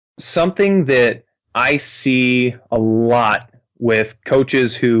something that I see a lot with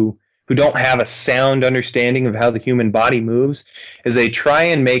coaches who don't have a sound understanding of how the human body moves is they try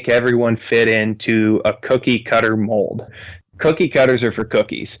and make everyone fit into a cookie cutter mold. Cookie cutters are for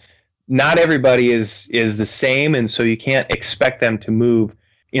cookies. Not everybody is the same, and so you can't expect them to move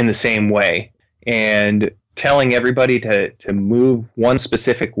in the same way. And telling everybody to move one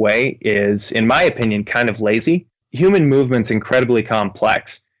specific way is, in my opinion, kind of lazy. Human movement's incredibly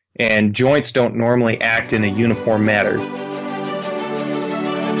complex, and joints don't normally act in a uniform manner.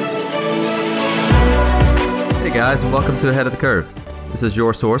 Hey guys, and welcome to Ahead of the Curve. This is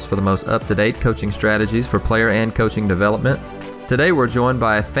your source for the most up-to-date coaching strategies for player and coaching development. Today we're joined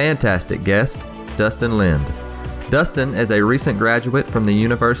by a fantastic guest, Dustin Lind. Dustin is a recent graduate from the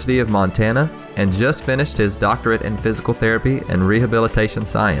University of Montana and just finished his doctorate in physical therapy and rehabilitation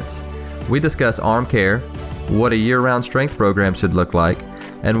science. We discuss arm care, what a year-round strength program should look like,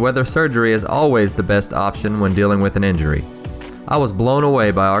 and whether surgery is always the best option when dealing with an injury. I was blown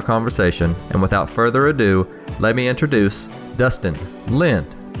away by our conversation, and without further ado, let me introduce Dustin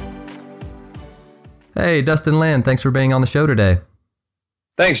Lind. Hey, Dustin Lind, thanks for being on the show today.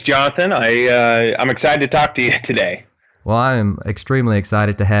 Thanks, Jonathan. I'm excited to talk to you today. Well, I am extremely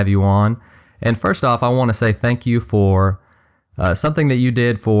excited to have you on. And first off, I want to say thank you for something that you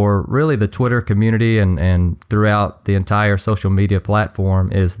did for really the Twitter community and throughout the entire social media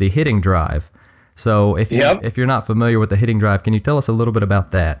platform is the hitting drive. So if you're not familiar with the hitting drive, can you tell us a little bit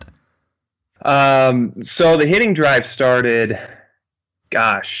about that? So the hitting drive started,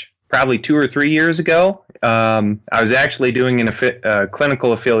 probably 2 or 3 years ago. I was actually doing a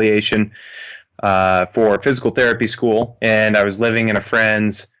clinical affiliation for physical therapy school, and I was living in a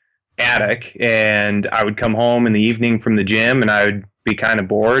friend's attic, and I would come home in the evening from the gym, and I would be kind of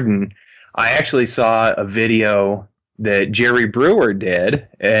bored, and I actually saw a video that Jerry Brewer did,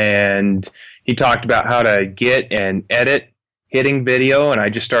 and he talked about how to get and edit hitting video, and I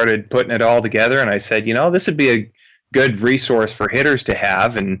just started putting it all together, and I said, this would be a good resource for hitters to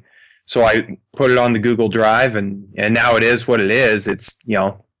have, and so I put it on the Google Drive, and now it is what it is. It's,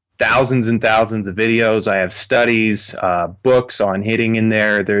 thousands and thousands of videos. I have studies, books on hitting in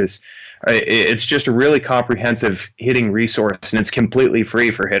there. It's just a really comprehensive hitting resource, and it's completely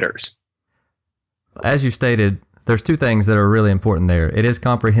free for hitters. As you stated, there's two things that are really important there. It is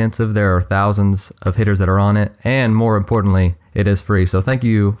comprehensive. There are thousands of hitters that are on it, and more importantly, it is free. So thank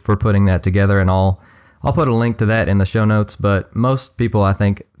you for putting that together, and I'll put a link to that in the show notes, but most people I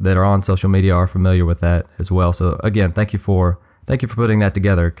think that are on social media are familiar with that as well. So again, thank you for putting that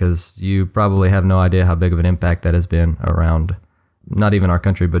together, because you probably have no idea how big of an impact that has been around, not even our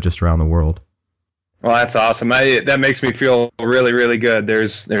country, but just around the world. Well, that's awesome. That makes me feel really, really good.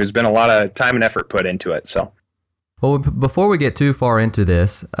 There's been a lot of time and effort put into it. So, well, before we get too far into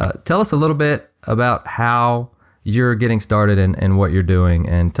this, tell us a little bit about how you're getting started and what you're doing,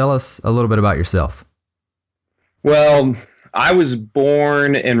 and tell us a little bit about yourself. Well, I was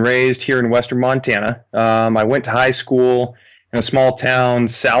born and raised here in western Montana. I went to high school in a small town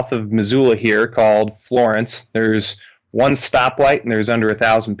south of Missoula here called Florence. There's one stoplight and there's under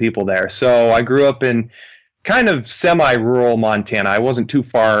 1,000 people there. So I grew up in kind of semi-rural Montana. I wasn't too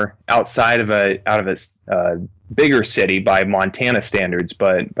far outside of a bigger city by Montana standards,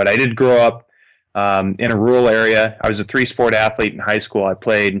 but I did grow up in a rural area. I was a 3-sport athlete in high school. I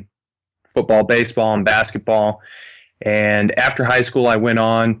played football, baseball, and basketball. And after high school, I went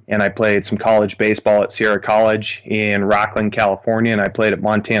on and I played some college baseball at Sierra College in Rockland, California, and I played at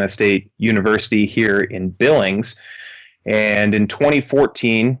Montana State University here in Billings. And in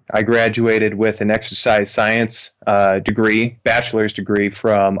 2014, I graduated with an exercise science bachelor's degree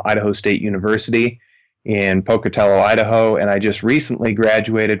from Idaho State University in Pocatello, Idaho. And I just recently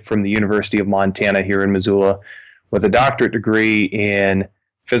graduated from the University of Montana here in Missoula with a doctorate degree in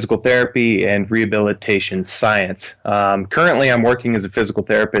physical therapy and rehabilitation science. Currently, I'm working as a physical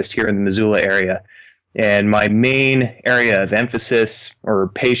therapist here in the Missoula area, and my main area of emphasis or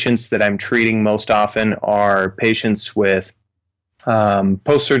patients that I'm treating most often are patients with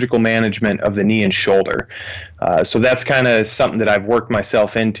post-surgical management of the knee and shoulder. So that's kind of something that I've worked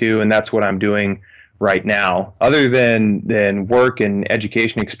myself into, and that's what I'm doing right now. Other than work and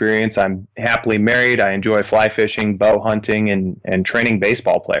education experience, I'm happily married. I enjoy fly fishing, bow hunting, and training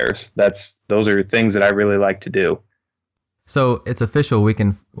baseball players. Those are things that I really like to do. So it's official. We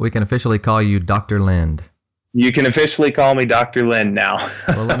can officially call you Dr. Lind. You can officially call me Dr. Lind now.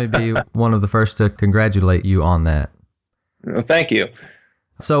 Well, let me be one of the first to congratulate you on that. Well, thank you.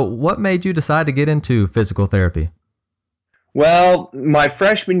 So what made you decide to get into physical therapy? Well, my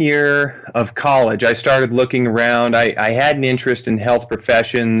freshman year of college, I started looking around. I had an interest in health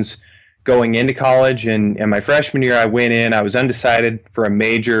professions going into college, and my freshman year, I went in. I was undecided for a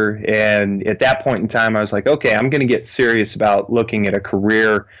major, and at that point in time, I was like, okay, I'm going to get serious about looking at a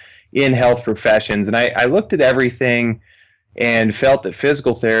career in health professions. And I looked at everything and felt that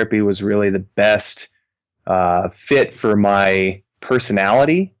physical therapy was really the best fit for my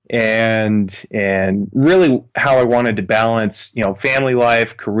personality and really how I wanted to balance, family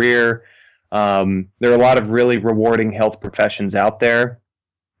life, career. There are a lot of really rewarding health professions out there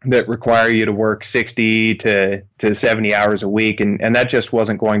that require you to work 60 to 70 hours a week, and that just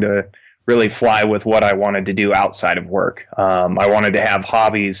wasn't going to really fly with what I wanted to do outside of work. I wanted to have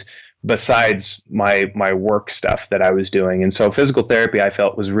hobbies besides my work stuff that I was doing. And so physical therapy I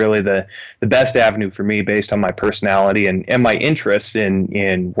felt was really the best avenue for me based on my personality and my interest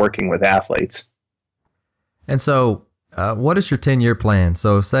in working with athletes. And so what is your 10-year plan?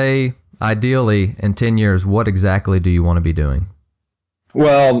 So say ideally in 10 years, what exactly do you want to be doing?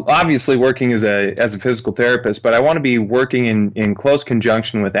 Well, obviously working as a physical therapist, but I want to be working in close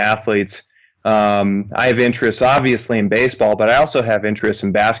conjunction with athletes. I have interests obviously in baseball, but I also have interests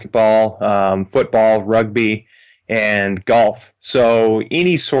in basketball, football, rugby, and golf. So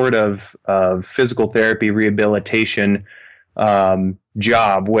any sort of physical therapy rehabilitation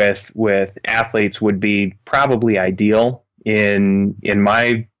job with athletes would be probably ideal in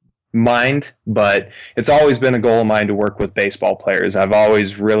my mind, but it's always been a goal of mine to work with baseball players. I've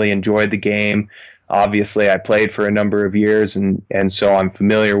always really enjoyed the game. Obviously, I played for a number of years, and so I'm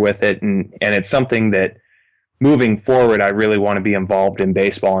familiar with it, and it's something that moving forward, I really want to be involved in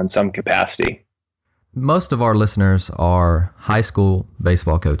baseball in some capacity. Most of our listeners are high school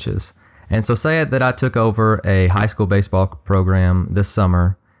baseball coaches. And so say that I took over a high school baseball program this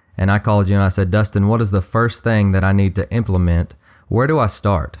summer, and I called you and I said, Dustin, what is the first thing that I need to implement? Where do I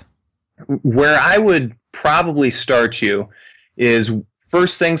start? Where I would probably start you is,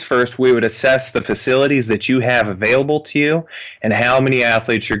 first things first, we would assess the facilities that you have available to you and how many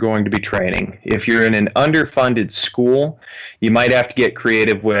athletes you're going to be training. If you're in an underfunded school, you might have to get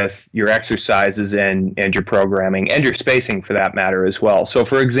creative with your exercises and your programming and your spacing for that matter as well. So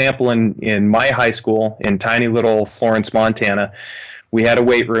for example, in my high school in tiny little Florence, Montana, we had a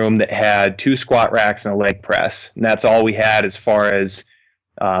weight room that had 2 squat racks and a leg press. And that's all we had as far as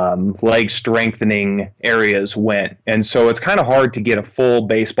leg strengthening areas went. And so it's kind of hard to get a full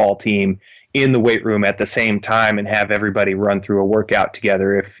baseball team in the weight room at the same time and have everybody run through a workout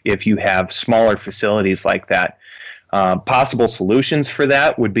together if you have smaller facilities like that. Possible solutions for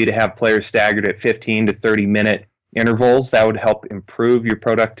that would be to have players staggered at 15 to 30 minute intervals. That would help improve your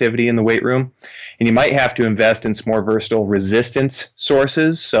productivity in the weight room. And you might have to invest in some more versatile resistance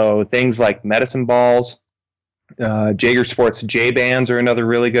sources. So things like medicine balls, Jaeger Sports J-bands are another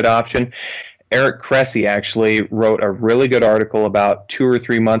really good option. Eric Cressy actually wrote a really good article about 2 or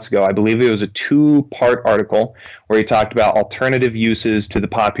 3 months ago. I believe it was a 2-part article where he talked about alternative uses to the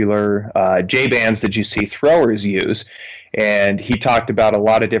popular J-bands that you see throwers use. And he talked about a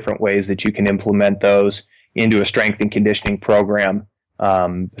lot of different ways that you can implement those into a strength and conditioning program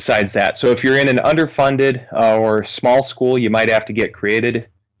besides that. So if you're in an underfunded or small school, you might have to get creative.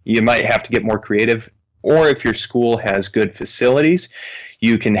 You might have to get more creative. Or if your school has good facilities,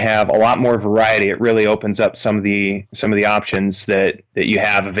 you can have a lot more variety. It really opens up some of the options that you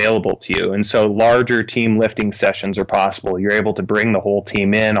have available to you. And so larger team lifting sessions are possible. You're able to bring the whole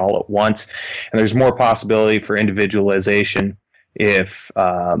team in all at once, and there's more possibility for individualization if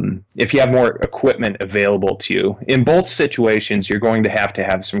you have more equipment available to you. In both situations, you're going to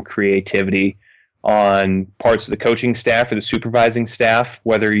have some creativity on parts of the coaching staff or the supervising staff.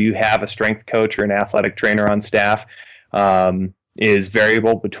 Whether you have a strength coach or an athletic trainer on staff is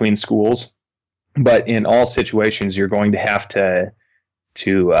variable between schools, but in all situations you're going to have to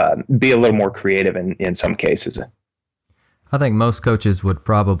be a little more creative in some cases. I think most coaches would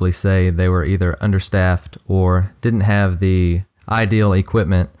probably say they were either understaffed or didn't have the ideal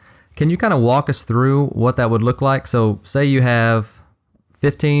equipment. Can you kind of walk us through what that would look like? So say you have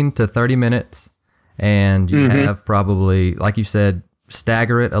 15 to 30 minutes and you have probably, like you said,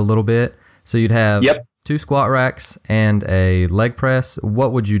 stagger it a little bit. So you'd have 2 squat racks and a leg press.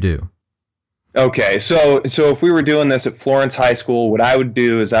 What would you do? Okay, so if we were doing this at Florence High School, what I would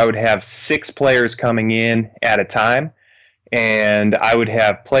do is I would have 6 players coming in at a time, and I would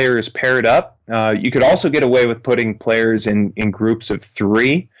have players paired up. You could also get away with putting players in groups of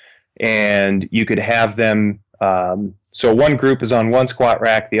 3, and you could have them so one group is on one squat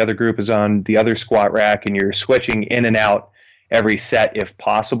rack, the other group is on the other squat rack, and you're switching in and out every set if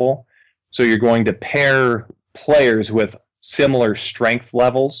possible. So you're going to pair players with similar strength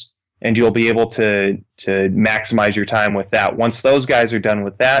levels, and you'll be able to maximize your time with that. Once those guys are done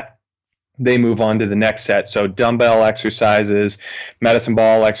with that, they move on to the next set. So dumbbell exercises, medicine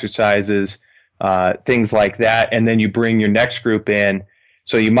ball exercises, things like that. And then you bring your next group in.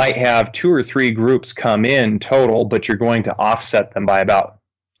 So you might have 2 or 3 groups come in total, but you're going to offset them by about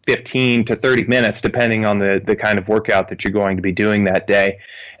 15 to 30 minutes, depending on the kind of workout that you're going to be doing that day.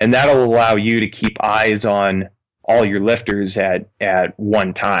 And that'll allow you to keep eyes on all your lifters at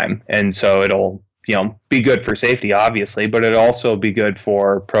one time. And so it'll, be good for safety, obviously, but it'll also be good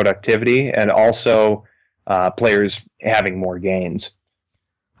for productivity and also players having more gains.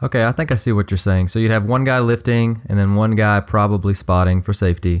 Okay, I think I see what you're saying. So you'd have one guy lifting and then one guy probably spotting for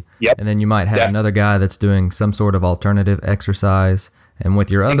safety. Yep. And then you might have another guy that's doing some sort of alternative exercise. And with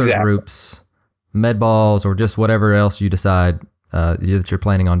your other groups, med balls or just whatever else you decide that you're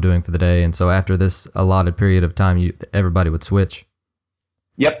planning on doing for the day. And so after this allotted period of time, everybody would switch.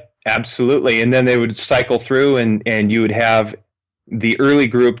 Yep, absolutely. And then they would cycle through and you would have the early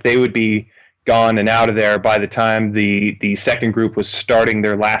group, they would be gone and out of there by the time the second group was starting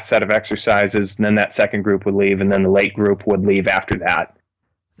their last set of exercises, and then that second group would leave, and then the late group would leave after that.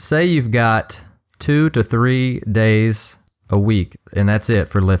 Say you've got 2 to 3 days a week, and that's it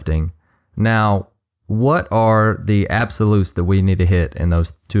for lifting. Now, what are the absolutes that we need to hit in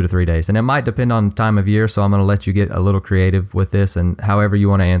those 2 to 3 days? And it might depend on time of year, so I'm going to let you get a little creative with this and however you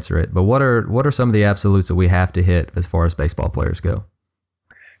want to answer it. But what are some of the absolutes that we have to hit as far as baseball players go?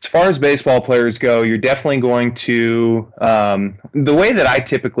 As far as baseball players go, you're definitely going to, the way that I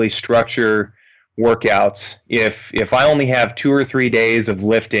typically structure workouts, if I only have 2 or 3 days of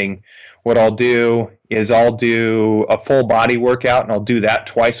lifting, what I'll do is I'll do a full body workout, and I'll do that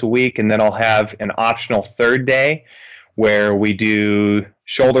twice a week, and then I'll have an optional third day where we do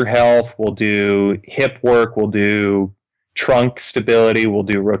shoulder health, we'll do hip work, we'll do trunk stability, we'll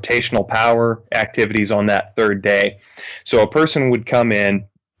do rotational power activities on that third day. So a person would come in,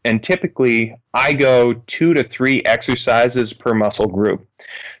 and typically I go 2 to 3 exercises per muscle group.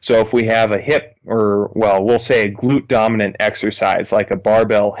 So if we have a hip, or we'll say a glute dominant exercise like a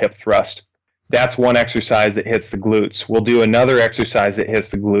barbell hip thrust, that's one exercise that hits the glutes. We'll do another exercise that hits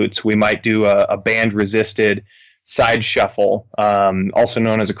the glutes. We might do a band resisted side shuffle, also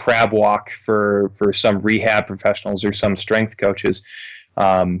known as a crab walk for some rehab professionals or some strength coaches.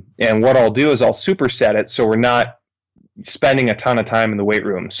 And what I'll do is I'll superset it so we're not spending a ton of time in the weight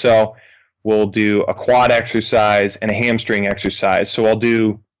room. So we'll do a quad exercise and a hamstring exercise. So I'll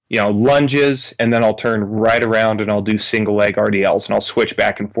do lunges, and then I'll turn right around and I'll do single leg RDLs, and I'll switch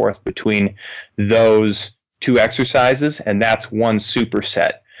back and forth between those 2 exercises, and that's one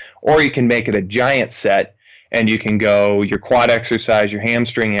superset. Or you can make it a giant set, and you can go your quad exercise, your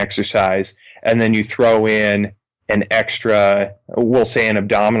hamstring exercise, and then you throw in an extra, we'll say an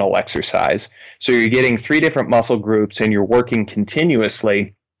abdominal exercise. So you're getting 3 different muscle groups and you're working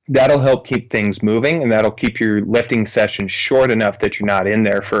continuously. That'll help keep things moving, and that'll keep your lifting session short enough that you're not in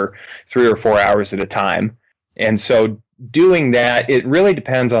there for 3 or 4 hours at a time. And so doing that, it really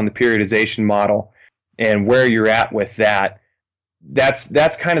depends on the periodization model and where you're at with that.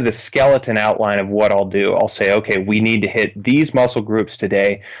 That's kind of the skeleton outline of what I'll do. I'll say, okay, we need to hit these muscle groups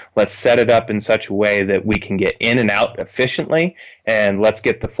today. Let's set it up in such a way that we can get in and out efficiently, and let's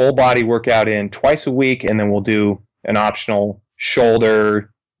get the full body workout in twice a week, and then we'll do an optional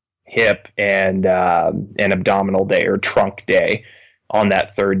shoulder, hip, and an abdominal day or trunk day on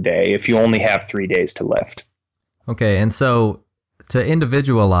that third day if you only have 3 days to lift. Okay, and so to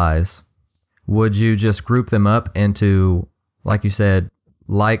individualize, would you just group them up into, like you said,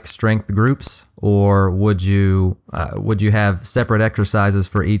 like strength groups, or would you have separate exercises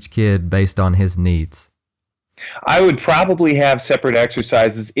for each kid based on his needs? I would probably have separate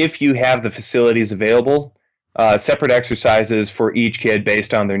exercises if you have the facilities available. Separate exercises for each kid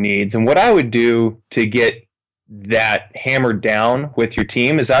based on their needs. And what I would do to get that hammered down with your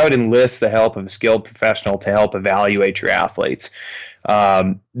team is I would enlist the help of a skilled professional to help evaluate your athletes.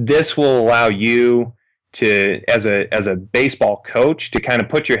 This will allow you to, as a baseball coach, to kind of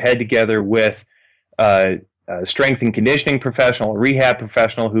put your head together with a strength and conditioning professional, a rehab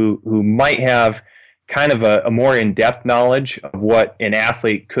professional who might have kind of a more in-depth knowledge of what an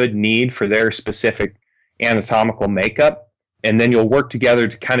athlete could need for their specific anatomical makeup, and then you'll work together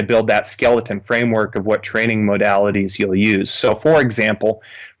to kind of build that skeleton framework of what training modalities you'll use. So, for example,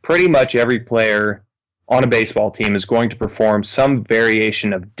 pretty much every player on a baseball team is going to perform some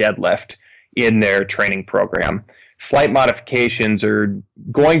variation of deadlift in their training program. Slight modifications are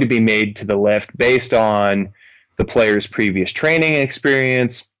going to be made to the lift based on the player's previous training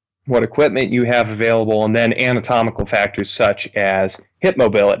experience, what equipment you have available, and then anatomical factors such as hip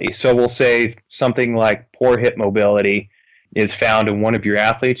mobility. So we'll say something like poor hip mobility is found in one of your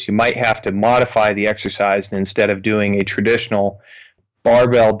athletes. You might have to modify the exercise, and instead of doing a traditional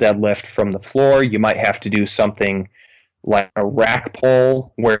barbell deadlift from the floor, you might have to do something like a rack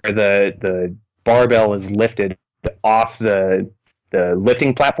pull where the barbell is lifted off the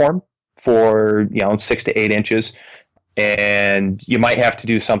lifting platform for 6 to 8 inches, and you might have to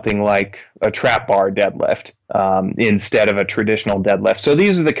do something like a trap bar deadlift instead of a traditional deadlift. So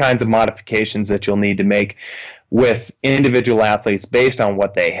these are the kinds of modifications that you'll need to make with individual athletes based on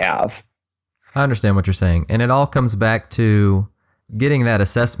what they have. I understand what you're saying, and it all comes back to getting that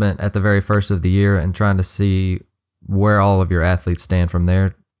assessment at the very first of the year and trying to see where all of your athletes stand from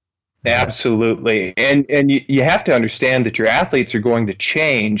there. Absolutely. And you have to understand that your athletes are going to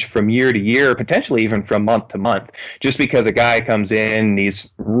change from year to year, potentially even from month to month. Just because a guy comes in and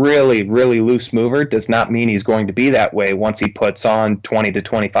he's really, really loose mover does not mean he's going to be that way once he puts on 20 to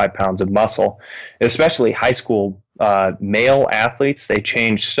 25 pounds of muscle. Especially high school male athletes, they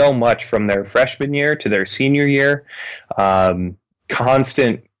change so much from their freshman year to their senior year.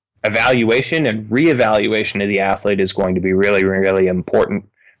 Constant evaluation and reevaluation of the athlete is going to be really, really important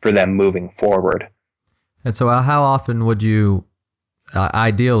for them moving forward. And so how often would you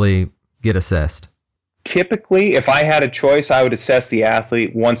ideally get assessed? Typically, if I had a choice, I would assess the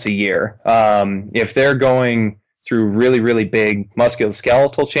athlete once a year. If they're going through really, really big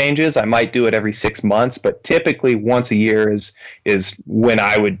musculoskeletal changes, I might do it every 6 months, but typically once a year is when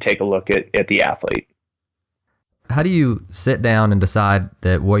I would take a look at the athlete. How do you sit down and decide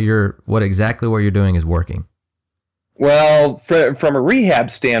that what exactly you're doing is working? Well, from a rehab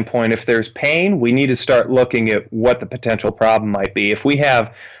standpoint, if there's pain, we need to start looking at what the potential problem might be. If we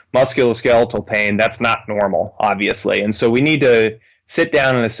have musculoskeletal pain, that's not normal, obviously. And so we need to sit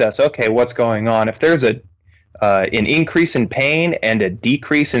down and assess, okay, what's going on? If there's an increase in pain and a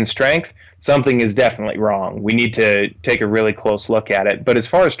decrease in strength, something is definitely wrong. We need to take a really close look at it. But as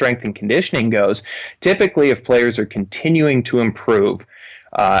far as strength and conditioning goes, typically if players are continuing to improve,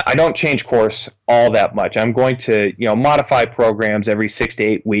 I don't change course all that much. I'm going to, modify programs every 6 to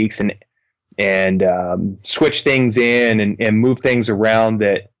 8 weeks and switch things in and move things around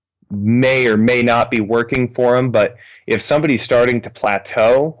that may or may not be working for them. But if somebody's starting to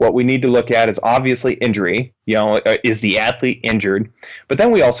plateau, what we need to look at is obviously injury. Is the athlete injured? But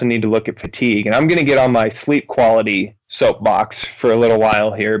then we also need to look at fatigue. And I'm going to get on my sleep quality soapbox for a little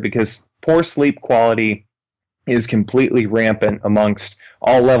while here, because poor sleep quality is completely rampant amongst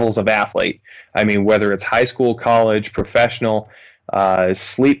all levels of athlete. I mean, whether it's high school, college, professional,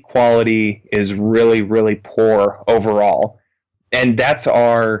 sleep quality is really, really poor overall. And that's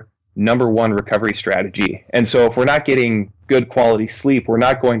our number one recovery strategy. And so if we're not getting good quality sleep, we're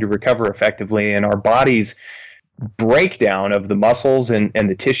not going to recover effectively, and our body's breakdown of the muscles and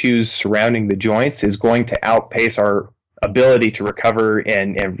the tissues surrounding the joints is going to outpace our ability to recover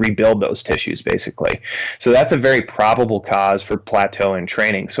and rebuild those tissues, basically. So that's a very probable cause for plateau in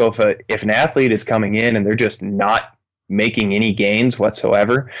training. So if an athlete is coming in and they're just not making any gains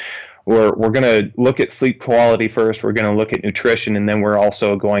whatsoever, we're going to look at sleep quality first, we're going to look at nutrition, and then we're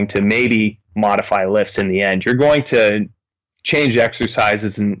also going to maybe modify lifts in the end. You're going to change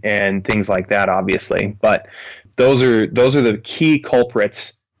exercises and things like that, obviously, but those are the key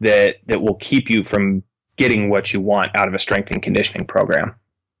culprits that will keep you from getting what you want out of a strength and conditioning program.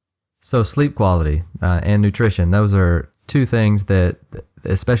 So sleep quality and nutrition, those are two things that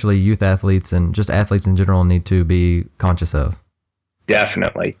especially youth athletes and just athletes in general need to be conscious of.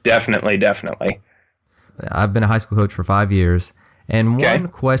 Definitely. I've been a high school coach for 5 years, and one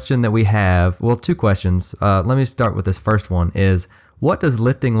question that we have, well, two questions. Let me start with this first one is, what does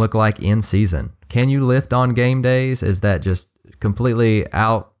lifting look like in season? Can you lift on game days? Is that just completely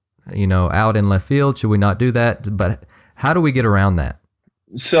out in left field? Should we not do that? But how do we get around that?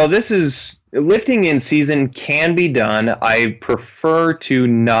 So lifting in season can be done. I prefer to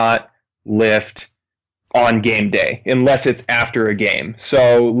not lift on game day unless it's after a game.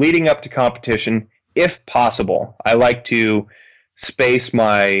 So leading up to competition, if possible, I like to space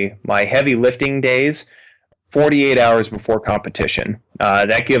my heavy lifting days 48 hours before competition.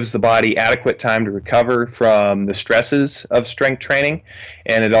 That gives the body adequate time to recover from the stresses of strength training,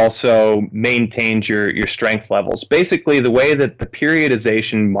 and it also maintains your strength levels. Basically, the way that the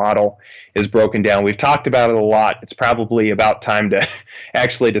periodization model is broken down, we've talked about it a lot. It's probably about time to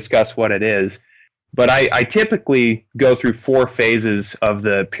actually discuss what it is. But I typically go through 4 phases of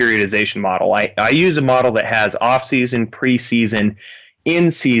the periodization model. I use a model that has off-season, pre-season,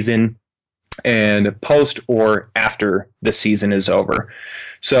 in-season, and post or after the season is over.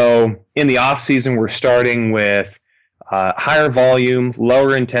 So in the off season, we're starting with higher volume,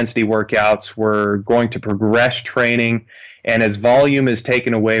 lower intensity workouts. We're going to progress training. And as volume is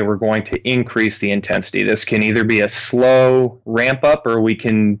taken away, we're going to increase the intensity. This can either be a slow ramp up or we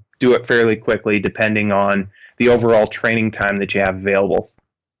can do it fairly quickly depending on the overall training time that you have available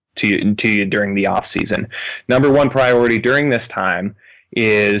to you during the off season. Number one priority during this time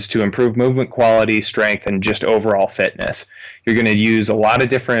is to improve movement quality, strength, and just overall fitness. You're going to use a lot of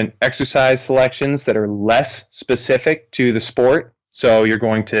different exercise selections that are less specific to the sport. So you're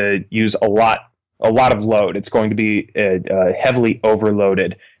going to use a lot of load. It's going to be a heavily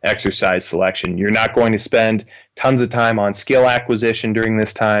overloaded exercise selection. You're not going to spend tons of time on skill acquisition during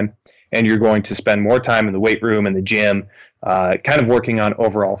this time, and you're going to spend more time in the weight room and the gym, kind of working on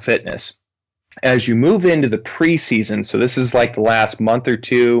overall fitness. As you move into the preseason, so this is like the last month or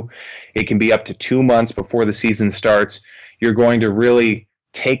two, it can be up to 2 months before the season starts, you're going to really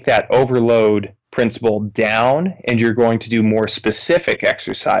take that overload principle down, and you're going to do more specific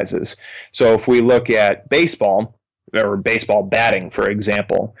exercises. So if we look at baseball, or baseball batting, for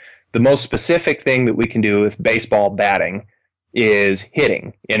example, the most specific thing that we can do with baseball batting is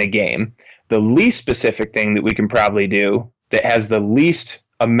hitting in a game. The least specific thing that we can probably do that has the least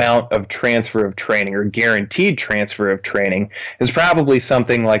amount of transfer of training or guaranteed transfer of training is probably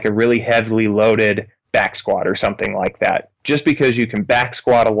something like a really heavily loaded back squat or something like that. Just because you can back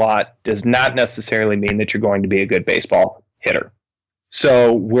squat a lot does not necessarily mean that you're going to be a good baseball hitter.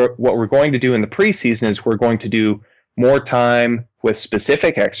 So what we're going to do in the preseason is we're going to do more time with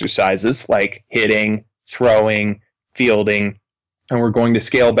specific exercises like hitting, throwing, fielding, and we're going to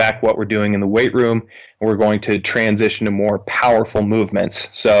scale back what we're doing in the weight room, and we're going to transition to more powerful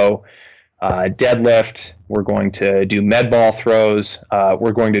movements. So deadlift, we're going to do med ball throws,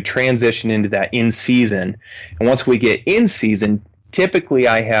 we're going to transition into that in season. And once we get in season, typically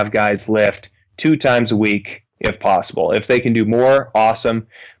I have guys lift 2 times a week if possible. If they can do more, awesome,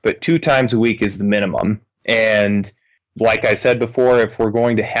 but 2 times a week is the minimum. And like I said before, if we're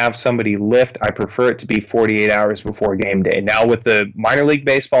going to have somebody lift, I prefer it to be 48 hours before game day. Now, with the minor league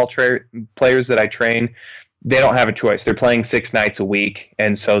baseball players that I train, they don't have a choice. They're playing 6 nights a week,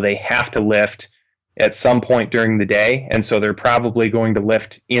 and so they have to lift at some point during the day, and so they're probably going to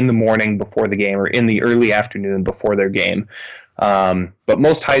lift in the morning before the game or in the early afternoon before their game. But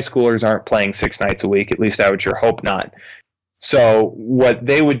most high schoolers aren't playing 6 nights a week. At least I would sure hope not. So what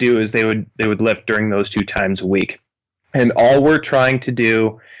they would do is they would lift during those 2 times a week. And all we're trying to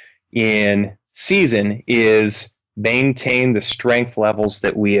do in season is maintain the strength levels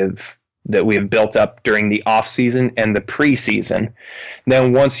that we have built up during the off season and the preseason.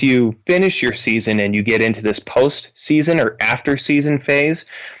 Then once you finish your season and you get into this post season or after season phase,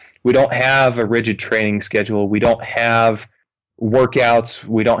 we don't have a rigid training schedule. We don't have workouts.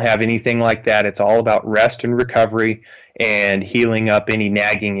 We don't have anything like that. It's all about rest and recovery and healing up any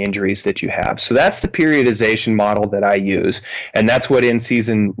nagging injuries that you have. So that's the periodization model that I use. And that's what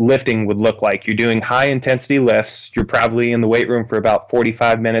in-season lifting would look like. You're doing high-intensity lifts. You're probably in the weight room for about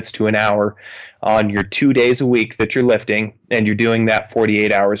 45 minutes to an hour on your 2 days a week that you're lifting, and you're doing that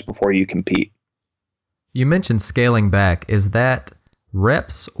 48 hours before you compete. You mentioned scaling back. Is that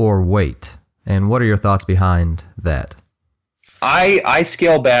reps or weight? And what are your thoughts behind that? I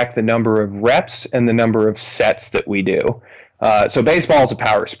scale back the number of reps and the number of sets that we do. So baseball is a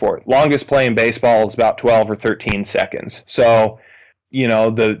power sport. Longest play in baseball is about 12 or 13 seconds. So,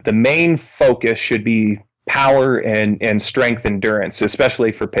 the main focus should be power and strength endurance,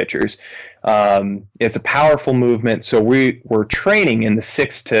 especially for pitchers. It's a powerful movement. So we're training in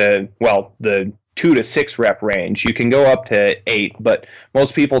the 2 to 6 rep range. You can go up to 8, but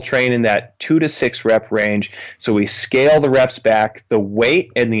most people train in that 2 to 6 rep range. So we scale the reps back. The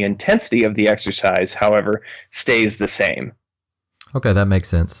weight and the intensity of the exercise, however, stays the same. Okay, that makes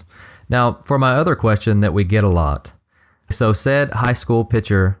sense. Now, for my other question that we get a lot. So said high school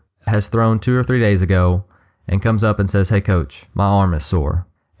pitcher has thrown 2 or 3 days ago and comes up and says, "Hey coach, my arm is sore."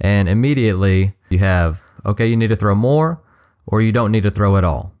 And immediately you have, okay, you need to throw more or you don't need to throw at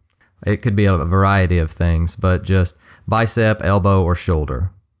all. It could be a variety of things, but just bicep, elbow, or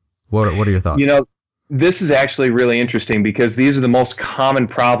shoulder. What are your thoughts? This is actually really interesting because these are the most common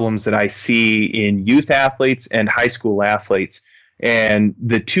problems that I see in youth athletes and high school athletes. And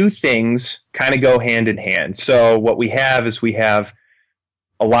the two things kind of go hand in hand. So what we have is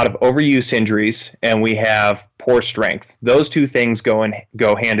a lot of overuse injuries and we have poor strength. Those two things go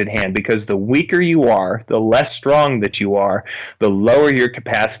hand in hand because the weaker you are, the less strong that you are, the lower your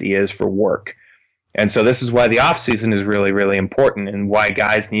capacity is for work. And so this is why the off season is really, really important, and why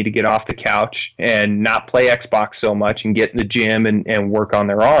guys need to get off the couch and not play Xbox so much and get in the gym and work on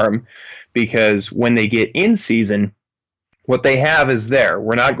their arm, because when they get in season, what they have is there.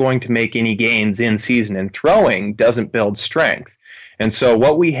 We're not going to make any gains in season, and throwing doesn't build strength. And so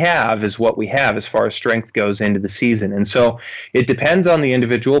what we have is what we have as far as strength goes into the season. And so it depends on the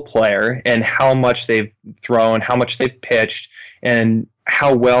individual player and how much they've thrown, how much they've pitched, and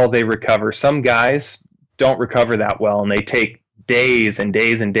how well they recover. Some guys don't recover that well, and they take days and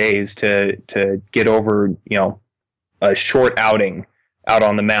days and days to get over, a short outing out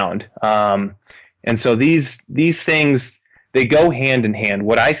on the mound. And so these things, they go hand in hand.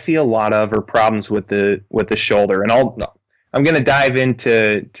 What I see a lot of are problems with the shoulder, and I'm going to dive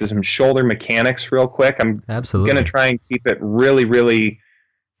into some shoulder mechanics real quick. I'm Absolutely going to try and keep it really, really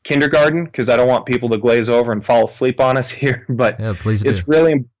kindergarten, because I don't want people to glaze over and fall asleep on us here. But yeah, please it's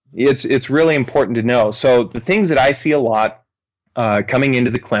really important to know. So the things that I see a lot coming into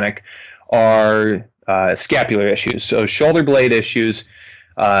the clinic are scapular issues. So shoulder blade issues.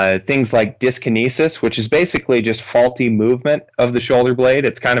 Things like dyskinesis, which is basically just faulty movement of the shoulder blade.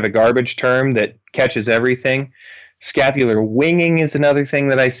 It's kind of a garbage term that catches everything. Scapular winging is another thing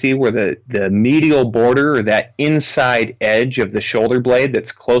that I see, where the medial border, or that inside edge of the shoulder blade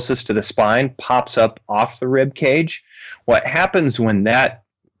that's closest to the spine, pops up off the rib cage. What happens when that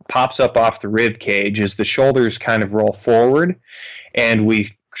pops up off the rib cage is the shoulders kind of roll forward, and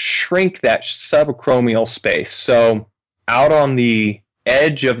we shrink that subacromial space. So out on the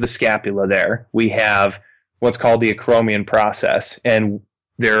edge of the scapula there, we have what's called the acromion process, and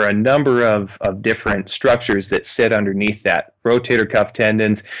there are a number of different structures that sit underneath that. Rotator cuff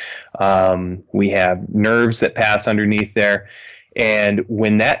tendons, we have nerves that pass underneath there, and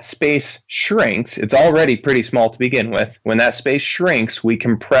when that space shrinks, it's already pretty small to begin with. When that space shrinks, we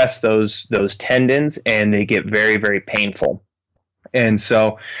compress those tendons, and they get very, very painful. And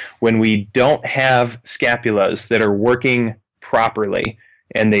so when we don't have scapulas that are working properly,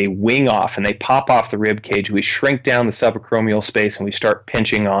 and they wing off and they pop off the rib cage, we shrink down the subacromial space, and we start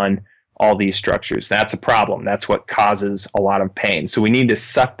pinching on all these structures. That's a problem. That's what causes a lot of pain. So we need to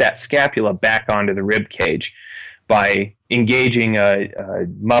suck that scapula back onto the rib cage by engaging a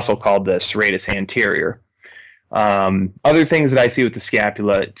muscle called the serratus anterior. Other things that I see with the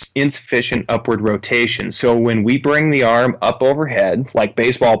scapula, it's insufficient upward rotation. So when we bring the arm up overhead, like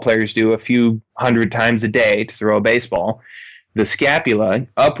baseball players do a few hundred times a day to throw a baseball, the scapula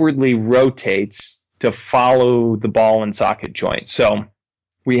upwardly rotates to follow the ball and socket joint. So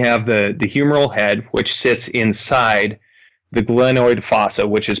we have the humeral head, which sits inside the glenoid fossa,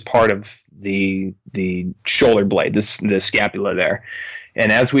 which is part of the shoulder blade, the scapula there.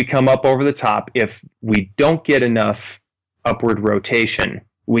 And as we come up over the top, if we don't get enough upward rotation,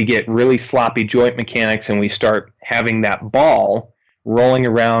 we get really sloppy joint mechanics, and we start having that ball rolling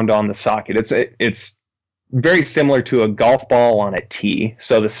around on the socket. It's very similar to a golf ball on a tee.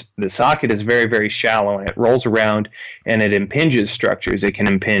 So the socket is very, very shallow, and it rolls around, and it impinges structures. It can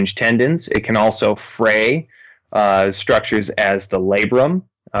impinge tendons. It can also fray structures as the labrum,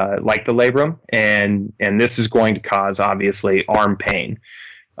 like the labrum, and this is going to cause, obviously, arm pain.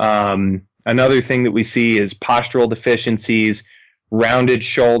 Another thing that we see is postural deficiencies, rounded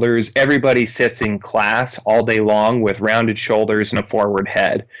shoulders. Everybody sits in class all day long with rounded shoulders and a forward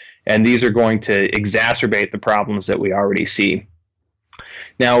head, and these are going to exacerbate the problems that we already see.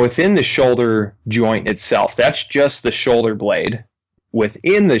 Now, within the shoulder joint itself, that's just the shoulder blade.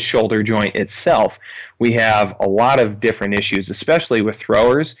 Within the shoulder joint itself, we have a lot of different issues, especially with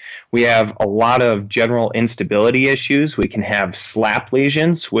throwers. We have a lot of general instability issues. We can have SLAP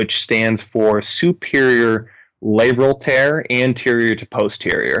lesions, which stands for superior labral tear, anterior to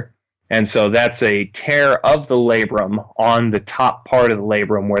posterior. And so that's a tear of the labrum on the top part of the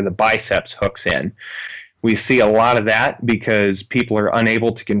labrum where the biceps hooks in. We see a lot of that because people are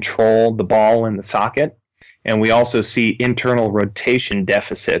unable to control the ball in the socket. And we also see internal rotation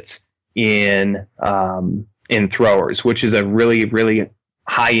deficits in throwers, which is a really, really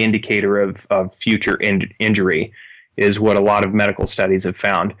high indicator of future injury, is what a lot of medical studies have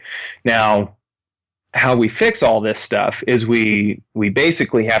found. Now, how we fix all this stuff is we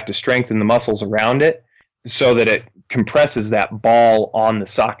basically have to strengthen the muscles around it so that it compresses that ball on the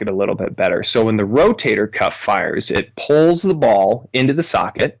socket a little bit better. So when the rotator cuff fires, it pulls the ball into the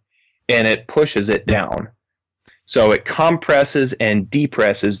socket and it pushes it down. So it compresses and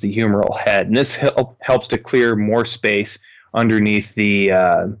depresses the humeral head, and this helps to clear more space underneath the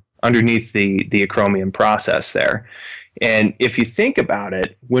acromion process there. And if you think about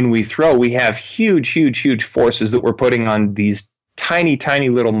it, when we throw, we have huge, huge, huge forces that we're putting on these tiny, tiny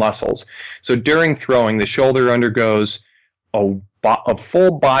little muscles. So during throwing, the shoulder undergoes a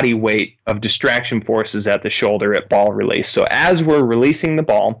full body weight of distraction forces at the shoulder at ball release. So as we're releasing the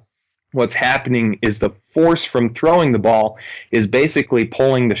ball, what's happening is the force from throwing the ball is basically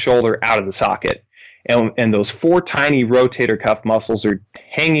pulling the shoulder out of the socket. And those 4 tiny rotator cuff muscles are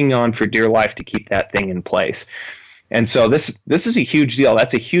hanging on for dear life to keep that thing in place. And so this is a huge deal.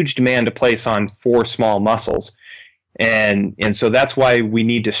 That's a huge demand to place on 4 small muscles. And so that's why we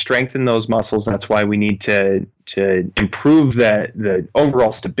need to strengthen those muscles. That's why we need to improve the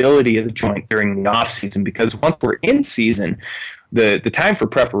overall stability of the joint during the off season, because once we're in season, the time for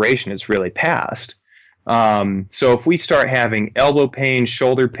preparation is really past. So if we start having elbow pain,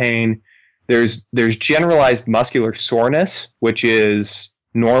 shoulder pain, there's generalized muscular soreness, which is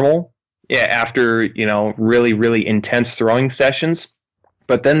normal after, really, really intense throwing sessions.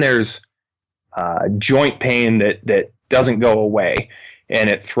 But then there's joint pain that doesn't go away, and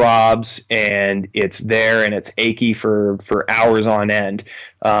it throbs, and it's there, and it's achy for hours on end.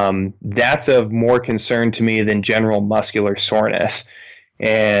 That's of more concern to me than general muscular soreness.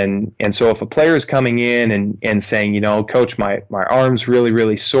 And so if a player is coming in and saying, Coach, my arm's really,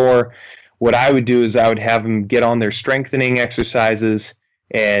 really sore, what I would do is I would have them get on their strengthening exercises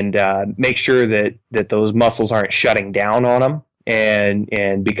and make sure that those muscles aren't shutting down on them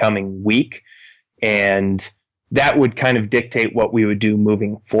and becoming weak. And that would kind of dictate what we would do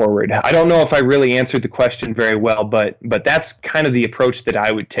moving forward. I don't know if I really answered the question very well, but that's kind of the approach that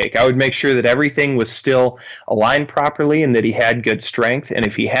I would take. I would make sure that everything was still aligned properly and that he had good strength. And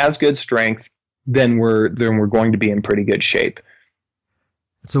if he has good strength, then we're going to be in pretty good shape.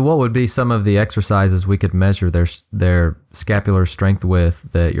 So what would be some of the exercises we could measure their scapular strength with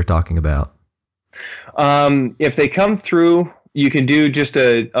that you're talking about? If they come through, you can do just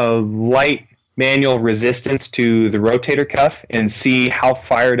a light manual resistance to the rotator cuff and see how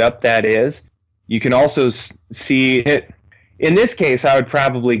fired up that is. You can also see it. In this case, I would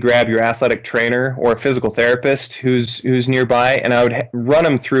probably grab your athletic trainer or a physical therapist who's nearby, and I would run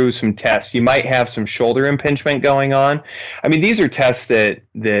them through some tests. You might have some shoulder impingement going on. I mean, these are tests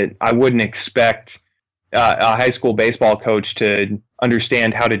that I wouldn't expect a high school baseball coach to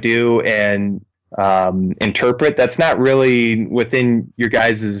understand how to do and interpret. That's not really within your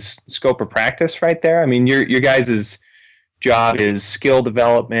guys' scope of practice right there. I mean, your guys' job is skill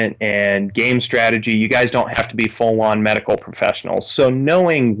development and game strategy. You guys don't have to be full-on medical professionals. So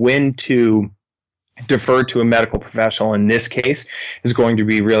knowing when to defer to a medical professional in this case is going to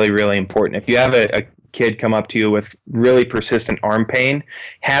be really, really important. If you have a kid come up to you with really persistent arm pain,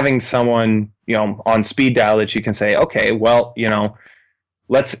 having someone, on speed dial that you can say, okay, well,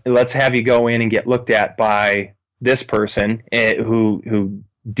 let's have you go in and get looked at by this person who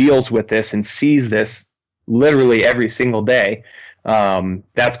deals with this and sees this literally every single day.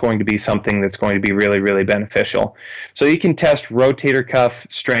 That's going to be something that's going to be really, really beneficial. So you can test rotator cuff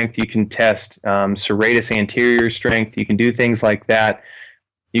strength. You can test serratus anterior strength. You can do things like that.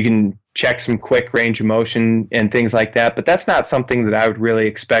 You can check some quick range of motion and things like that. But that's not something that I would really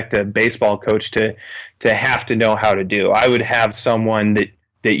expect a baseball coach to have to know how to do. I would have someone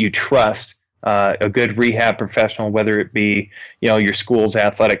that you trust, a good rehab professional, whether it be, your school's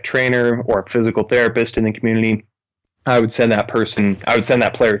athletic trainer or a physical therapist in the community. I would send that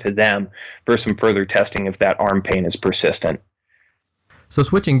player to them for some further testing if that arm pain is persistent. So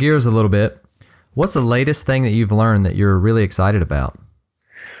switching gears a little bit, what's the latest thing that you've learned that you're really excited about?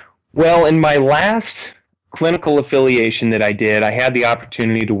 Well, in my last clinical affiliation that I did, I had the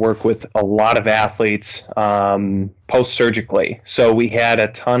opportunity to work with a lot of athletes post-surgically. So we had a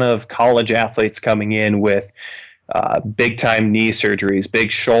ton of college athletes coming in with big-time knee surgeries,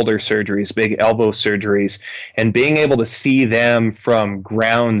 big shoulder surgeries, big elbow surgeries, and being able to see them from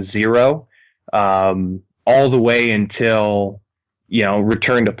ground zero all the way until,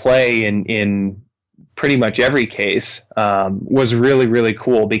 return to play in pretty much every case was really, really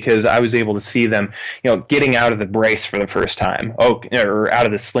cool, because I was able to see them, getting out of the brace for the first time, or out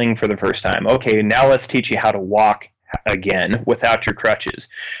of the sling for the first time. Okay, now let's teach you how to walk again without your crutches.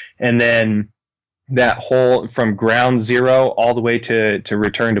 And then that whole from ground zero all the way to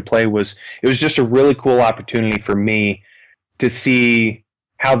return to play was just a really cool opportunity for me to see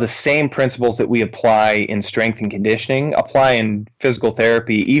how the same principles that we apply in strength and conditioning apply in physical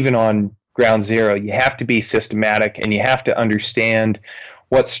therapy, even on ground zero. You have to be systematic, and you have to understand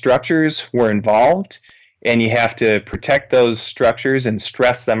what structures were involved, and you have to protect those structures and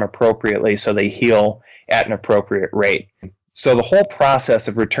stress them appropriately so they heal at an appropriate rate. So the whole process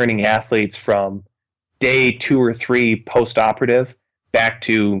of returning athletes from day 2 or 3 post-operative back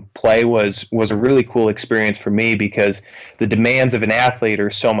to play was a really cool experience for me, because the demands of an athlete are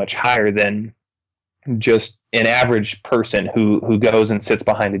so much higher than just an average person who goes and sits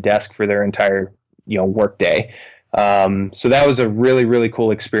behind a desk for their entire work day. So that was a really, really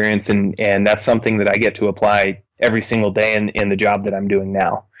cool experience, and that's something that I get to apply every single day in the job that I'm doing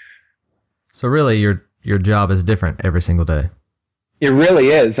now. So really, your job is different every single day. It really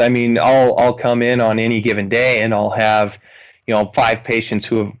is. I mean, I'll come in on any given day and I'll have 5 patients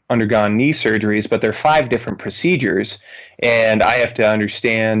who have undergone knee surgeries, but they're 5 different procedures, and I have to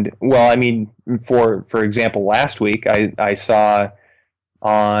understand. Well, I mean, for example, last week I saw.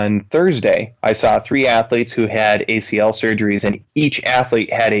 On Thursday, I saw 3 athletes who had ACL surgeries, and each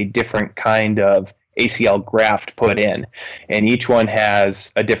athlete had a different kind of ACL graft put in, and each one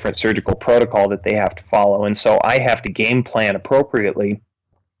has a different surgical protocol that they have to follow. And so I have to game plan appropriately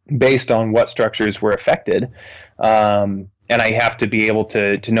based on what structures were affected. And I have to be able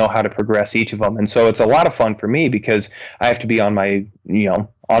to know how to progress each of them. And so it's a lot of fun for me, because I have to be on my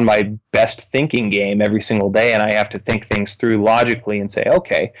best thinking game every single day, and I have to think things through logically and say,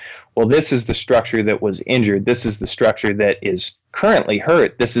 okay, well, this is the structure that was injured. This is the structure that is currently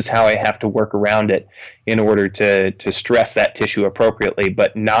hurt. This is how I have to work around it in order to stress that tissue appropriately,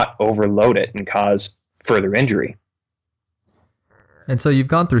 but not overload it and cause further injury. And so you've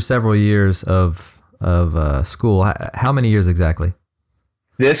gone through several years of school. How many years exactly?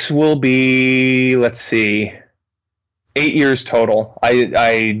 This will be, 8 years total.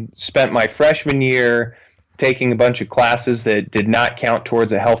 I spent my freshman year taking a bunch of classes that did not count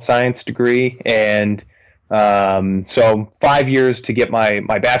towards a health science degree, and so 5 years to get my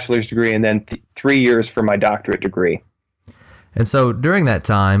bachelor's degree, and then 3 years for my doctorate degree. And so during that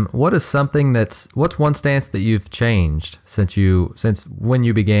time, what's one stance that you've changed since when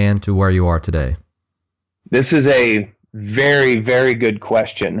you began to where you are today? This is a very, very good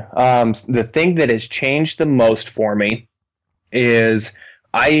question. The thing that has changed the most for me is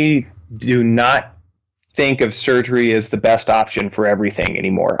I do not think of surgery as the best option for everything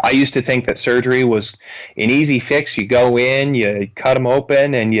anymore. I used to think that surgery was an easy fix. You go in, you cut them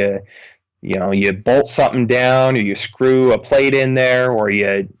open, and you bolt something down, or you screw a plate in there, or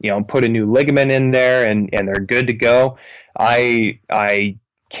you put a new ligament in there, and they're good to go. I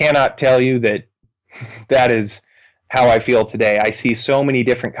cannot tell you that is how I feel today. I see so many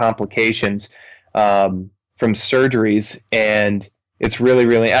different complications from surgeries, and it's really,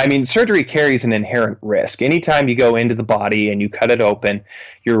 really, I mean, surgery carries an inherent risk. Anytime you go into the body and you cut it open,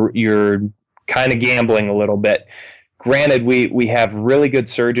 you're kind of gambling a little bit. Granted, we have really good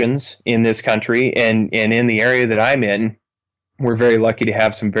surgeons in this country, and in the area that I'm in, we're very lucky to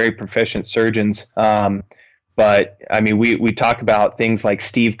have some very proficient surgeons. But I mean, we talk about things like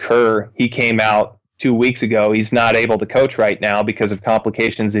Steve Kerr. He came out 2 weeks ago. He's not able to coach right now because of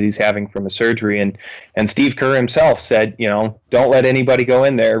complications that he's having from a surgery. And Steve Kerr himself said, don't let anybody go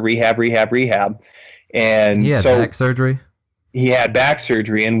in there. Rehab. And he had back surgery. He had back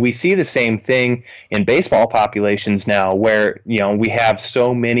surgery, and we see the same thing in baseball populations now, where we have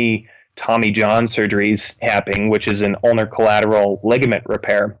so many Tommy John surgeries happening, which is an ulnar collateral ligament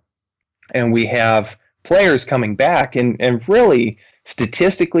repair, and we have players coming back, and really,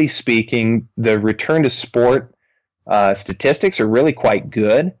 statistically speaking, the return to sport statistics are really quite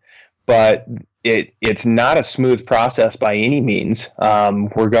good, but it's not a smooth process by any means.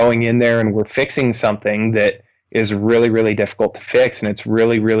 We're going in there and we're fixing something that is really, really difficult to fix, and it's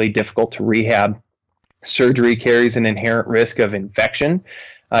really, really difficult to rehab. Surgery carries an inherent risk of infection.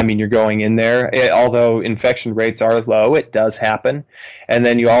 I mean, you're going in there, although infection rates are low, it does happen. And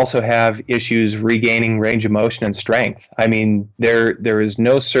then you also have issues regaining range of motion and strength. I mean, there is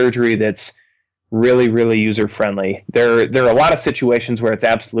no surgery that's really, really user-friendly. There are a lot of situations where it's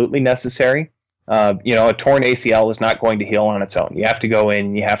absolutely necessary. A torn ACL is not going to heal on its own. You have to go in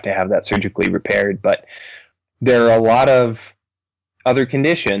and you have to have that surgically repaired. But there are a lot of other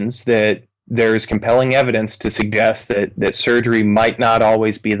conditions that there's compelling evidence to suggest that surgery might not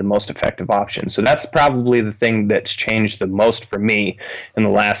always be the most effective option. So that's probably the thing that's changed the most for me in the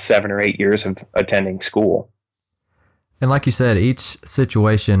last 7 or 8 years of attending school. And like you said, each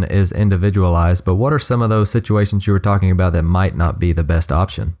situation is individualized, but what are some of those situations you were talking about that might not be the best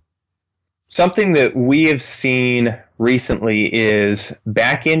option? Something that we have seen recently is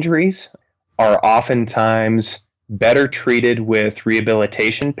back injuries are oftentimes better treated with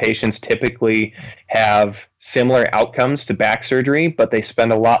rehabilitation. Patients typically have similar outcomes to back surgery, but they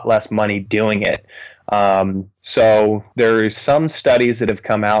spend a lot less money doing it. So there are some studies that have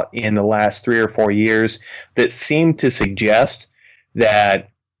come out in the last 3 or 4 years that seem to suggest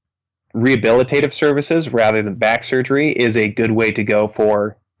that rehabilitative services rather than back surgery is a good way to go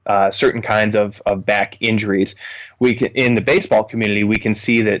for certain kinds of back injuries. In the baseball community, we can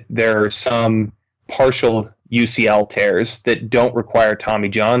see that there are some partial UCL tears that don't require Tommy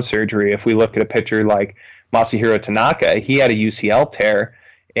John surgery. If we look at a pitcher like Masahiro Tanaka, he had a UCL tear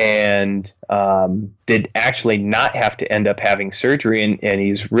and did actually not have to end up having surgery, and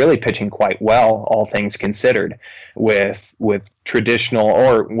he's really pitching quite well, all things considered, with traditional,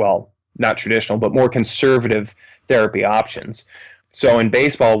 or well, not traditional, but more conservative therapy options. So in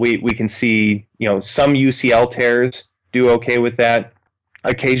baseball, we can see, some UCL tears do okay with that.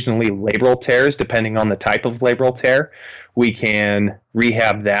 Occasionally labral tears, depending on the type of labral tear, we can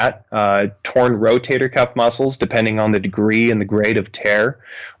rehab that. Torn rotator cuff muscles, depending on the degree and the grade of tear,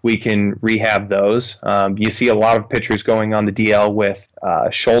 we can rehab those. You see a lot of pitchers going on the DL with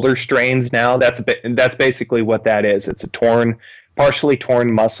shoulder strains now. That's basically what that is. It's a partially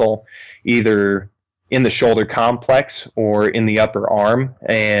torn muscle, either in the shoulder complex or in the upper arm,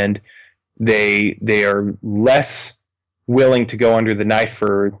 and they are less willing to go under the knife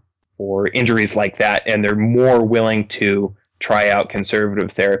for injuries like that, and they're more willing to try out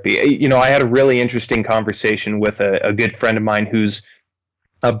conservative therapy. I had a really interesting conversation with a good friend of mine who's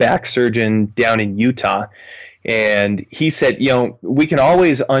a back surgeon down in Utah, and he said, we can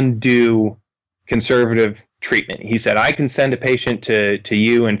always undo conservative treatment. He said, I can send a patient to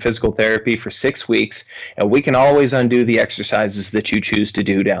you in physical therapy for 6 weeks, and we can always undo the exercises that you choose to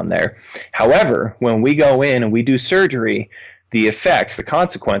do down there. However, when we go in and we do surgery, the effects, the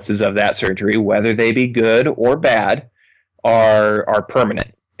consequences of that surgery, whether they be good or bad, are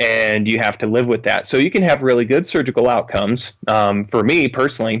permanent, and you have to live with that. So you can have really good surgical outcomes. For me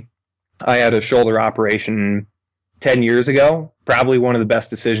personally, I had a shoulder operation 10 years ago, probably one of the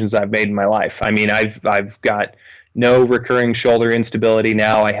best decisions I've made in my life. I mean, I've got no recurring shoulder instability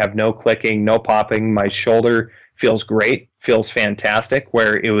now. I have no clicking, no popping. My shoulder feels great, feels fantastic,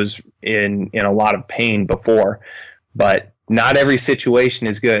 where it was in a lot of pain before. But not every situation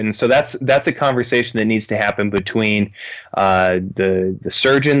is good. And so that's a conversation that needs to happen between the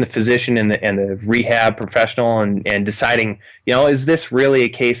surgeon, the physician, and the rehab professional, and deciding, is this really a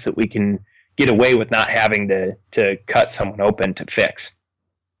case that we can get away with not having to cut someone open to fix?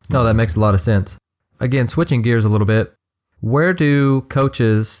 No, that makes a lot of sense. Again, switching gears a little bit, where do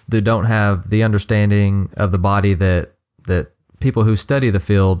coaches that don't have the understanding of the body that people who study the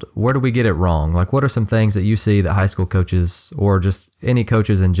field, where do we get it wrong? Like, what are some things that you see that high school coaches, or just any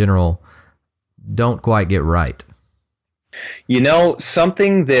coaches in general, don't quite get right?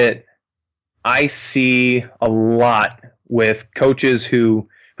 Something that I see a lot with coaches who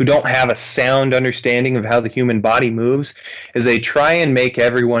don't have a sound understanding of how the human body moves is they try and make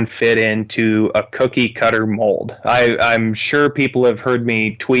everyone fit into a cookie cutter mold. I'm sure people have heard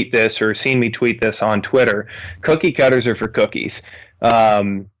me tweet this or seen me tweet this on Twitter. Cookie cutters are for cookies.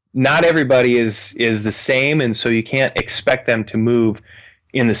 Not everybody is the same, and so you can't expect them to move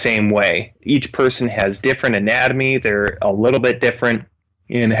in the same way. Each person has different anatomy. They're a little bit different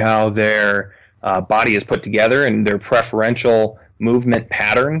in how their body is put together and their preferential movement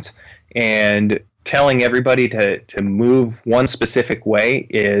patterns, and telling everybody to move one specific way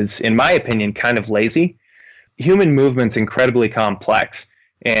is, in my opinion, kind of lazy. Human movement's incredibly complex,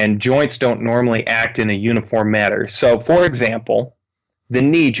 and joints don't normally act in a uniform manner. So, for example, the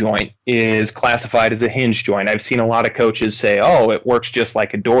knee joint is classified as a hinge joint. I've seen a lot of coaches say, it works just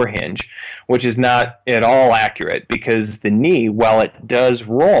like a door hinge, which is not at all accurate, because the knee, while it does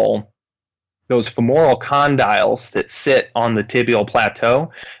roll, those femoral condyles that sit on the tibial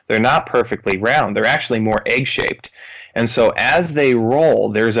plateau, they're not perfectly round. They're actually more egg-shaped. And so as they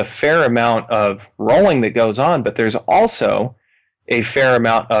roll, there's a fair amount of rolling that goes on, but there's also a fair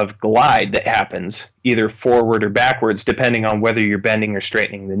amount of glide that happens, either forward or backwards, depending on whether you're bending or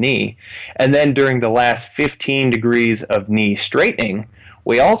straightening the knee. And then during the last 15 degrees of knee straightening,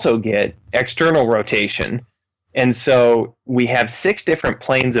 we also get external rotation. And so we have 6 different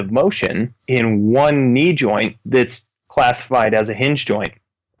planes of motion in one knee joint that's classified as a hinge joint.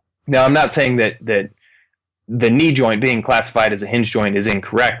 Now, I'm not saying that the knee joint being classified as a hinge joint is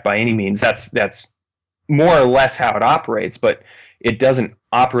incorrect by any means. That's more or less how it operates, but it doesn't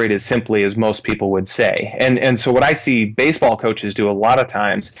operate as simply as most people would say. And so what I see baseball coaches do a lot of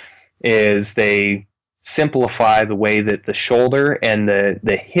times is they simplify the way that the shoulder and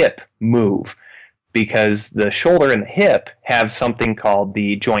the hip move, because the shoulder and the hip have something called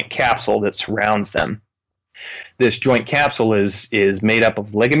the joint capsule that surrounds them. This joint capsule is made up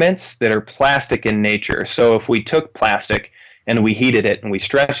of ligaments that are plastic in nature. So if we took plastic and we heated it and we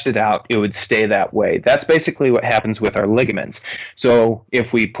stretched it out, it would stay that way. That's basically what happens with our ligaments. So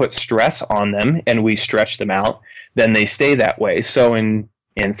if we put stress on them and we stretch them out, then they stay that way. So in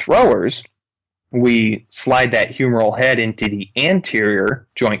throwers, we slide that humeral head into the anterior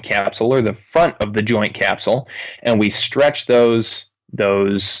joint capsule or the front of the joint capsule, and we stretch those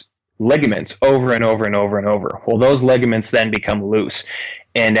ligaments over and over and over and over. Well, those ligaments then become loose,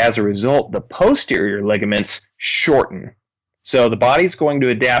 and as a result, the posterior ligaments shorten. So the body's going to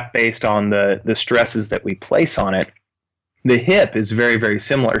adapt based on the stresses that we place on it. The hip is very, very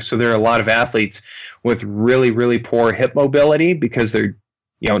similar. So there are a lot of athletes with really, really poor hip mobility because their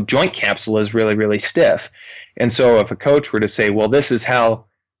joint capsule is really, really stiff. And so if a coach were to say, well, this is how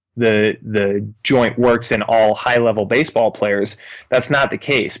the joint works in all high-level baseball players, that's not the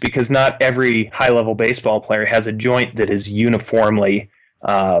case, because not every high-level baseball player has a joint that is uniformly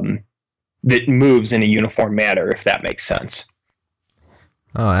that moves in a uniform manner, if that makes sense.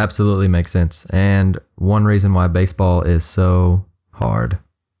 Oh, absolutely makes sense. And one reason why baseball is so hard.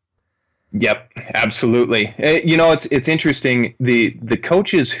 Yep, absolutely. It's interesting. The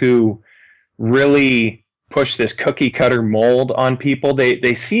coaches who really push this cookie cutter mold on people,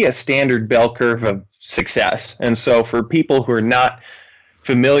 they see a standard bell curve of success. And so for people who are not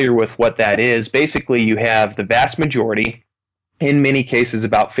familiar with what that is, basically you have the vast majority, in many cases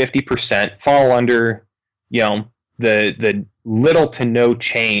about 50%, fall under the little to no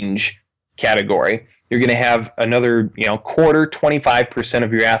change category. You're going to have another quarter, 25%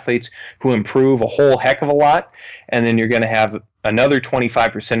 of your athletes who improve a whole heck of a lot, and then you're going to have another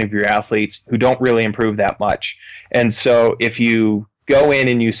 25% of your athletes who don't really improve that much. And so if you go in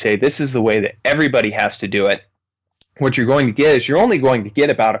and you say this is the way that everybody has to do it, what you're going to get is you're only going to get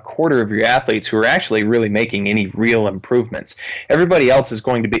about a quarter of your athletes who are actually really making any real improvements. Everybody else is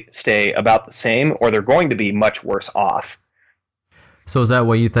going to stay about the same, or they're going to be much worse off. So is that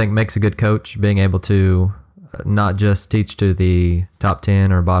what you think makes a good coach, being able to not just teach to the top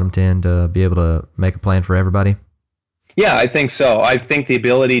 10 or bottom 10, to be able to make a plan for everybody? Yeah, I think so. I think the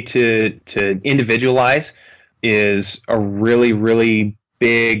ability to individualize is a really, really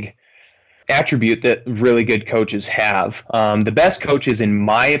big attribute that really good coaches have. The best coaches, in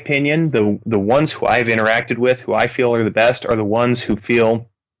my opinion, the ones who I've interacted with, who I feel are the best, are the ones who feel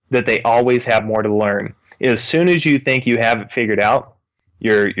that they always have more to learn. As soon as you think you have it figured out,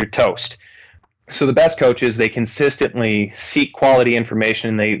 you're toast. So the best coaches, they consistently seek quality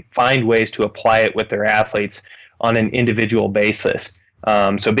information and they find ways to apply it with their athletes on an individual basis.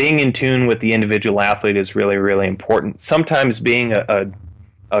 So being in tune with the individual athlete is really, really important. Sometimes being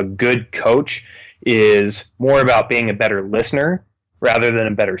a good coach is more about being a better listener rather than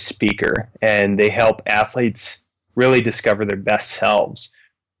a better speaker, and they help athletes really discover their best selves.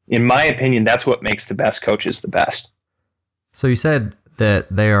 In my opinion, that's what makes the best coaches the best. So you said that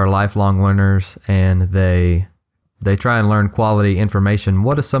they are lifelong learners and they try and learn quality information.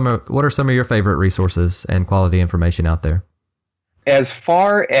 What are some of your favorite resources and quality information out there? As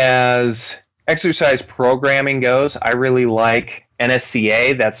far as exercise programming goes, I really like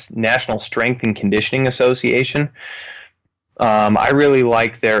NSCA, that's National Strength and Conditioning Association. I really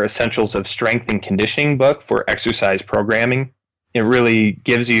like their Essentials of Strength and Conditioning book for exercise programming. It really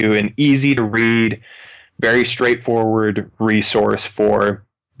gives you an easy to read, very straightforward resource for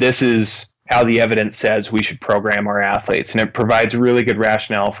this is how the evidence says we should program our athletes. And it provides really good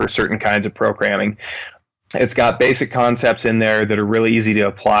rationale for certain kinds of programming. It's got basic concepts in there that are really easy to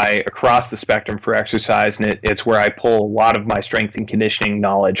apply across the spectrum for exercise, and it's where I pull a lot of my strength and conditioning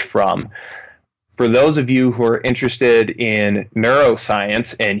knowledge from. For those of you who are interested in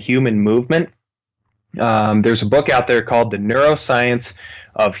neuroscience and human movement, there's a book out there called The Neuroscience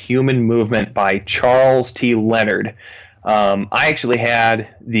of Human Movement by Charles T. Leonard. I actually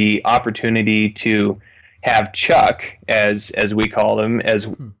had the opportunity to have Chuck, as we call him,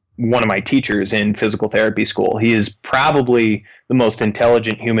 as one of my teachers in physical therapy school. He is probably the most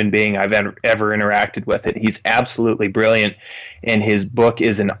intelligent human being I've ever interacted with. He's absolutely brilliant, and his book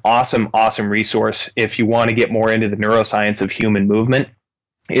is an awesome resource if you want to get more into the neuroscience of human movement.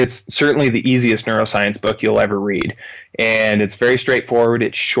 It's certainly the easiest neuroscience book you'll ever read, and it's very straightforward.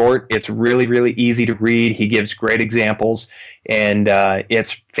 It's short. It's really, really easy to read. He gives great examples, and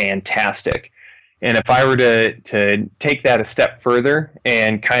it's fantastic. And if I were to take that a step further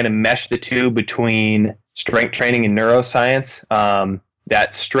and kind of mesh the two between strength training and neuroscience,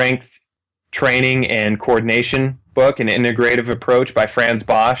 that strength training and coordination book, An Integrative Approach by Franz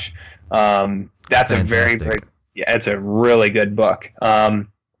Bosch, that's fantastic. It's a really good book.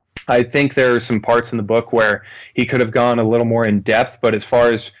 I think there are some parts in the book where he could have gone a little more in depth, but as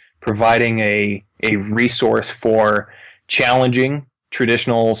far as providing a resource for challenging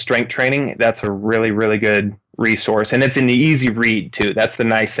traditional strength training, that's a really, really good resource. And it's an easy read too. That's the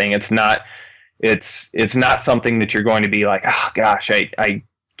nice thing. It's not something that you're going to be like, oh gosh, I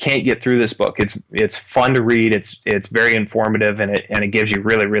can't get through this book. It's fun to read. It's very informative, and it gives you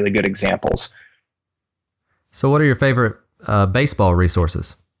really, really good examples. So what are your favorite baseball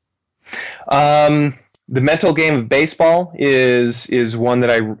resources? The Mental Game of Baseball is one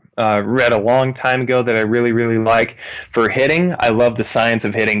that I read a long time ago that I really, really like. For hitting, I love The Science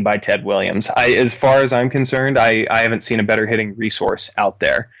of Hitting by Ted Williams. As far as I'm concerned, I haven't seen a better hitting resource out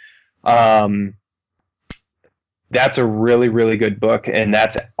there. That's a really, really good book, and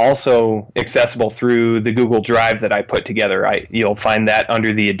that's also accessible through the Google Drive that I put together. You'll find that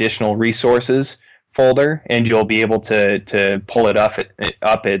under the additional resources folder, and you'll be able to pull it up.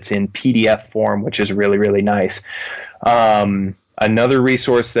 It's in PDF form, which is really, really nice. Another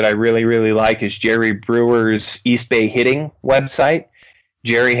resource that I really, really like is Jerry Brewer's East Bay Hitting website.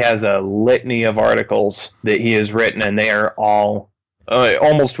 Jerry has a litany of articles that he has written, and they are all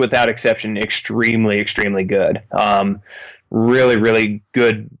almost without exception, extremely, extremely good. Really, really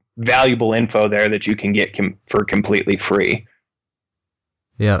good, valuable info there that you can get for completely free.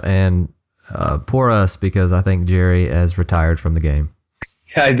 Yeah, and poor us, because I think Jerry has retired from the game.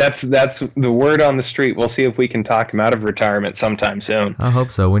 Yeah, that's the word on the street. We'll see if we can talk him out of retirement sometime soon. I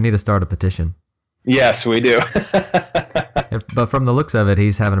hope so. We need to start a petition. Yes, we do. But from the looks of it,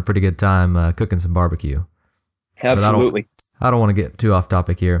 he's having a pretty good time cooking some barbecue. Absolutely. I don't want to get too off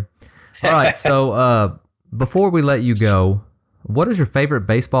topic here. All right, so before we let you go, what is your favorite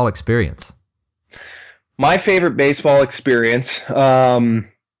baseball experience? My favorite baseball experience,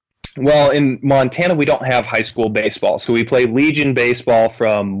 well, in Montana, we don't have high school baseball, so we play Legion baseball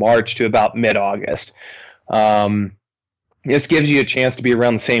from March to about mid-August. This gives you a chance to be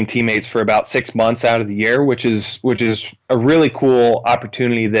around the same teammates for about 6 months out of the year, which is a really cool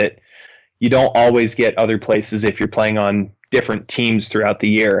opportunity that you don't always get other places if you're playing on different teams throughout the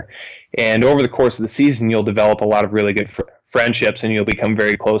year. And over the course of the season, you'll develop a lot of really good friendships, and you'll become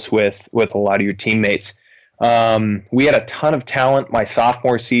very close with a lot of your teammates. We had a ton of talent my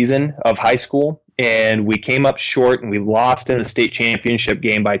sophomore season of high school, and we came up short, and we lost in the state championship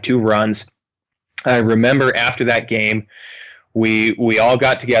game by 2 runs. I remember after that game, we all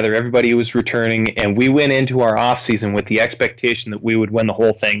got together, everybody was returning, and we went into our off season with the expectation that we would win the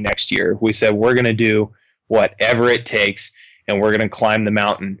whole thing next year. We said, we're going to do whatever it takes, and we're going to climb the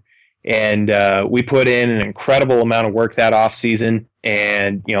mountain. And we put in an incredible amount of work that off season,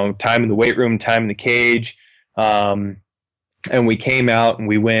 and time in the weight room, time in the cage. And we came out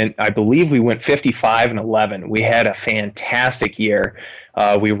and I believe we went 55-11. We had a fantastic year.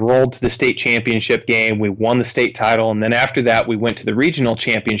 We rolled to the state championship game. We won the state title. And then after that, we went to the regional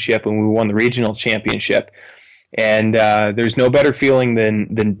championship, and we won the regional championship. And there's no better feeling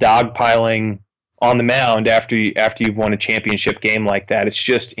than dogpiling on the mound after you've won a championship game like that. It's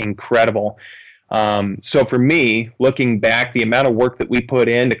just incredible. So for me, looking back, the amount of work that we put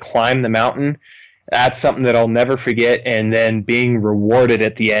in to climb the mountain, that's something that I'll never forget. And then being rewarded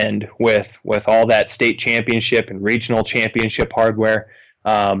at the end with all that state championship and regional championship hardware,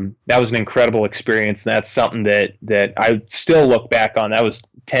 that was an incredible experience. And that's something that I still look back on. That was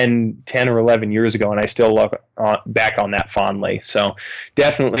 10 or 11 years ago, and I still look back on that fondly. So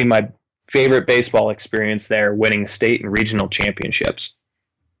definitely my favorite baseball experience there, winning state and regional championships.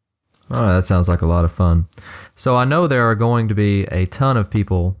 Oh, that sounds like a lot of fun. So I know there are going to be a ton of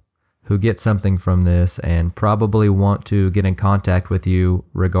people who get something from this and probably want to get in contact with you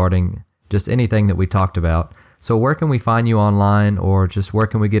regarding just anything that we talked about. So where can we find you online, or just how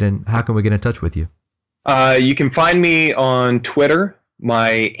can we get in touch with you? You can find me on Twitter.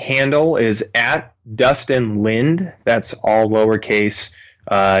 My handle is @DustinLind. That's all lowercase,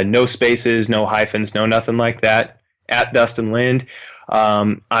 no spaces, no hyphens, no nothing like that. @DustinLind.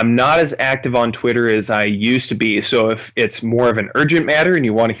 I'm not as active on Twitter as I used to be, so if it's more of an urgent matter and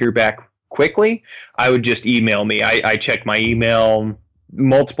you want to hear back quickly, I would just email me. I check my email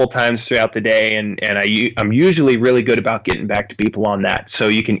multiple times throughout the day, and I'm usually really good about getting back to people on that. So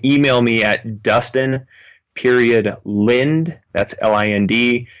you can email me at Dustin Lind, that's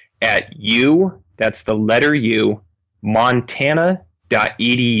Lind, @U, that's the letter U,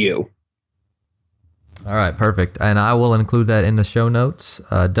 montana.edu. All right, perfect. And I will include that in the show notes.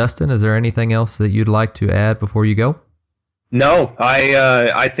 Dustin, is there anything else that you'd like to add before you go? No,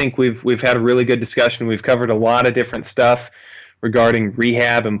 I think we've had a really good discussion. We've covered a lot of different stuff regarding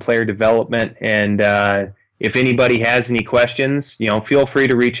rehab and player development. And if anybody has any questions, feel free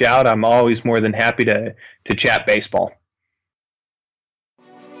to reach out. I'm always more than happy to chat baseball.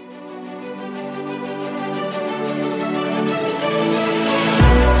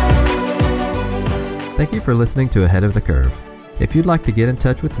 Thank you for listening to Ahead of the Curve. If you'd like to get in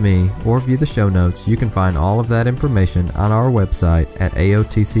touch with me or view the show notes, you can find all of that information on our website at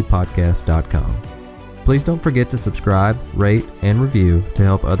aotcpodcast.com. Please don't forget to subscribe, rate, and review to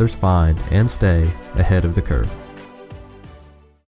help others find and stay ahead of the curve.